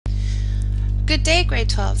Good day, grade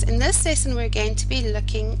 12s. In this lesson we're going to be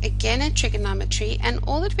looking again at trigonometry, and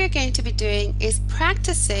all that we're going to be doing is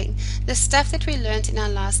practicing the stuff that we learned in our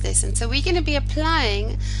last lesson. So we're going to be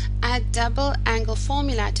applying a double angle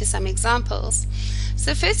formula to some examples.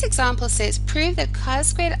 So the first example says prove that cos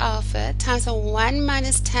squared alpha times 1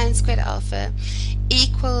 minus tan squared alpha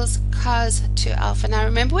equals cos 2 alpha. Now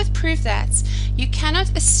remember, with prove that's, you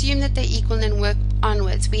cannot assume that they equal and then work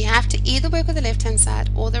onwards. We have to either work with the left hand side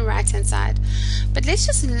or the right hand side. But let's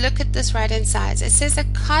just look at this right hand side. It says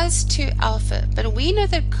that cos 2 alpha, but we know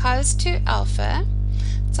that cos 2 alpha,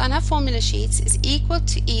 it's on our formula sheets, is equal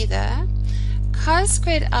to either cos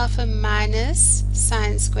squared alpha minus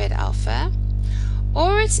sine squared alpha,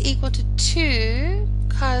 or it's equal to 2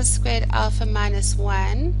 cos squared alpha minus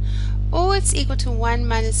 1, or it's equal to 1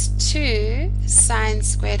 minus 2 sine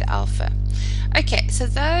squared alpha. Okay, so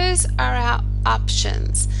those are our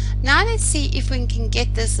options. Now let's see if we can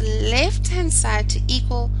get this left hand side to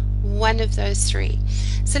equal one of those three.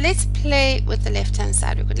 So let's play with the left hand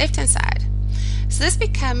side. We've got left hand side. So this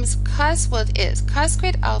becomes cos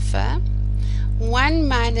squared alpha 1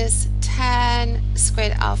 minus tan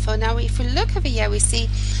squared alpha. Now if we look over here, we see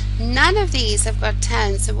none of these have got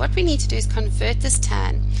tan, so what we need to do is convert this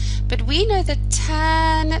tan. But we know that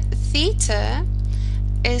tan theta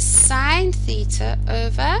is sine theta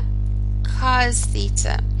over cos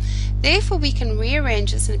theta. Therefore we can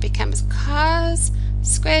rearrange this and it becomes cos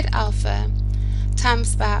squared alpha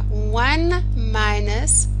times by 1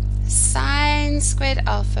 minus sine squared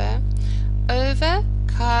alpha over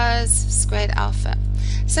cos squared alpha.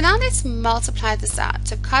 So now let's multiply this out.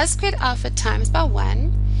 So cos squared alpha times by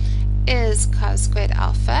 1 is cos squared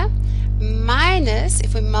alpha minus,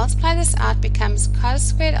 if we multiply this out, becomes cos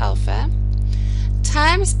squared alpha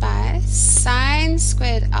times by sine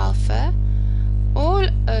squared alpha all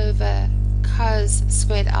over cos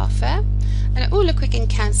squared alpha. And oh, look, we can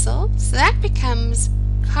cancel. So that becomes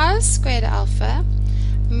cos squared alpha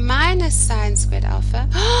minus sine squared alpha.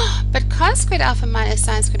 But cos squared alpha minus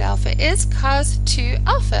sine squared alpha is cos 2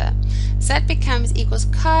 alpha. So that becomes equals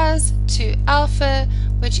cos 2 alpha,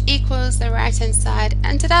 which equals the right hand side.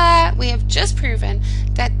 And ta-da! We have just proven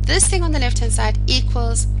that this thing on the left hand side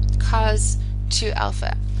equals cos 2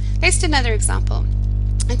 alpha. Let's do another example.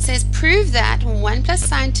 It says prove that 1 plus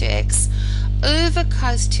sine 2x over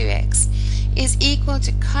cos 2x is equal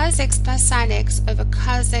to cos x plus sine x over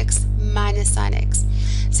cos x minus sine x.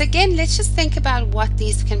 So again, let's just think about what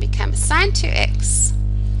these can become. Sine 2x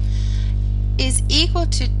is equal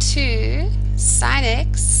to 2 sine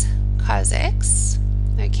x cos x,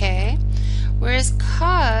 okay, whereas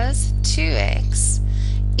cos 2x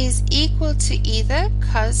is equal to either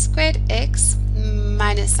cos squared x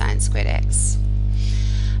minus sine squared x.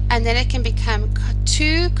 And then it can become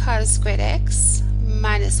 2 cos squared x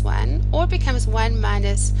minus 1, or it becomes 1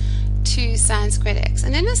 minus 2 sine squared x.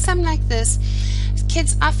 And in a sum like this,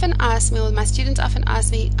 kids often ask me, or my students often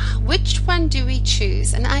ask me, which one do we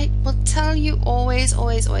choose? And I will tell you always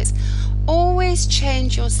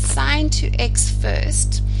change your sine to x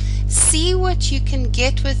first. See what you can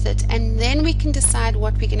get with it, and then we can decide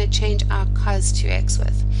what we're going to change our cos 2x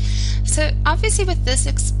with. So obviously with this,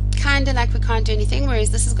 it's kind of like we can't do anything,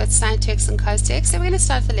 whereas this has got sine 2x and cos 2x. So we're going to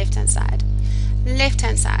start with the left hand side. Left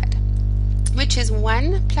hand side, which is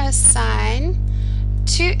 1 plus sine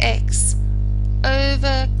 2x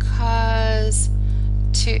over cos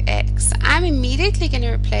 2x. I'm immediately going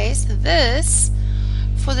to replace this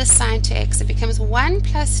for the sine 2x. It becomes 1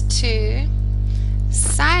 plus 2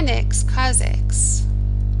 sine x cos x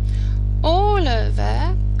all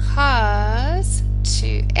over cos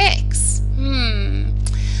 2x.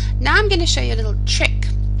 Now I'm going to show you a little trick,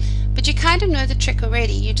 but you kind of know the trick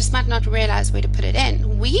already, you just might not realize where to put it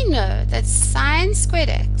in. We know that sine squared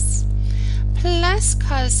x plus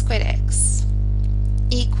cos squared x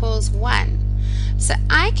equals 1. So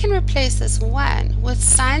I can replace this 1 with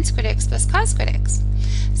sine squared x plus cos squared x.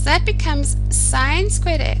 So that becomes sine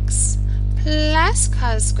squared x plus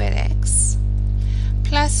cos squared x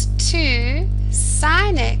plus 2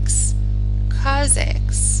 sine x cos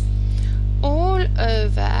x all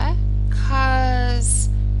over cos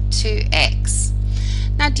 2x.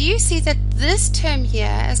 Now do you see that this term here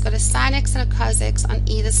has got a sine x and a cos x on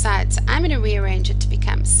either side? So I'm going to rearrange it to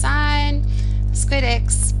become sine squared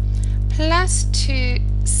x plus 2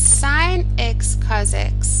 sine x cos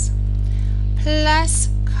x plus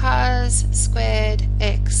cos squared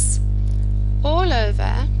x all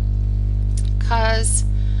over cos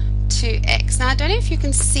 2x. Now I don't know if you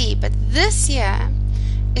can see, but this here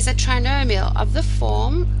is a trinomial of the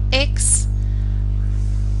form x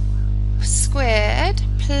squared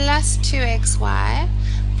plus 2xy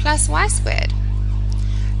plus y squared.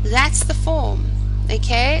 That's the form.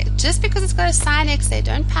 Okay, just because it's got a sine x there,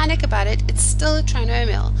 don't panic about it, it's still a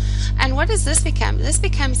trinomial. And what does this become? This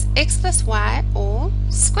becomes x plus y all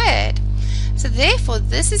squared. So therefore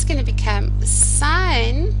this is going to become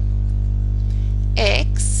sine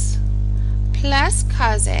x plus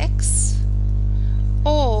cos x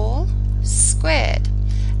all squared.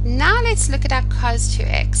 Now let's look at our cos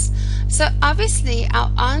 2x. So obviously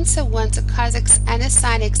our answer wants a cos x and a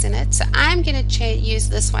sin x in it, so I'm going to use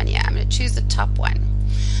this one here. I'm going to choose the top one.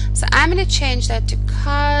 So I'm going to change that to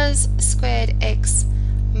cos squared x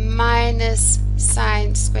minus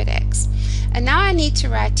sine squared x. And now I need to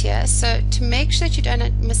write here, so to make sure that you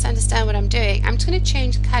don't misunderstand what I'm doing, I'm just going to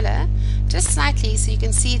change color just slightly so you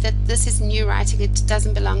can see that this is new writing, it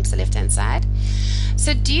doesn't belong to the left hand side.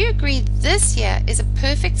 So do you agree this here is a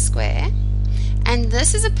perfect square and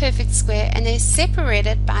this is a perfect square and they're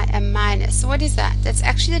separated by a minus? So what is that? That's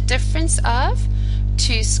actually the difference of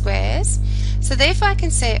two squares. So therefore I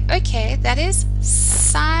can say, okay, that is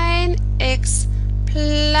sine x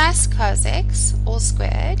plus cos x all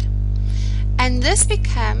squared, and this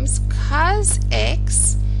becomes cos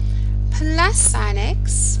x plus sine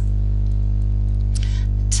x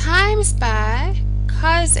times by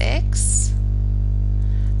cos x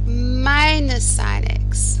minus sine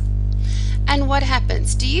x. And what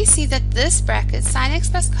happens? Do you see that this bracket, sine x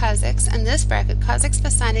plus cos x, and this bracket, cos x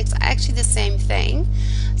plus sine x, are actually the same thing?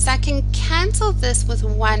 So I can cancel this with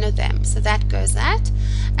one of them. So that goes that.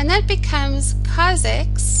 And that becomes cos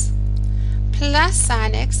x plus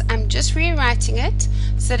sine x. I'm just rewriting it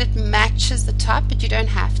so that it matches the top, but you don't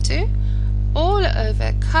have to. All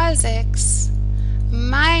over cos x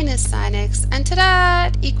minus sine x, and ta-da,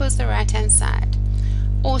 it equals the right hand side.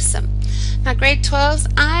 Awesome. Now grade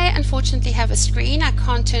 12s, I unfortunately have a screen, I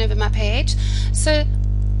can't turn over my page, so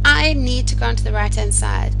I need to go onto the right hand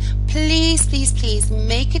side. Please, please, please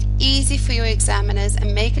make it easy for your examiners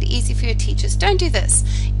and make it easy for your teachers. Don't do this.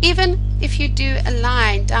 Even if you do a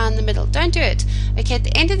line down the middle, don't do it. Okay, at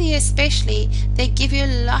the end of the year especially, they give you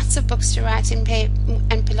lots of books to write in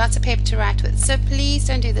and lots of paper to write with. So please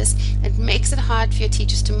don't do this. It makes it hard for your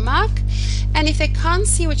teachers to mark. And if they can't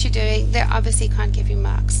see what you're doing, they obviously can't give you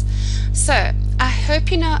marks. So I hope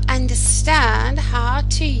you now understand how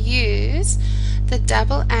to use the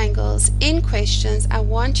double angles in questions. I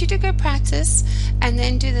want you to go practice and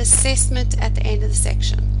then do the assessment at the end of the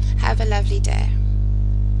section. Have a lovely day.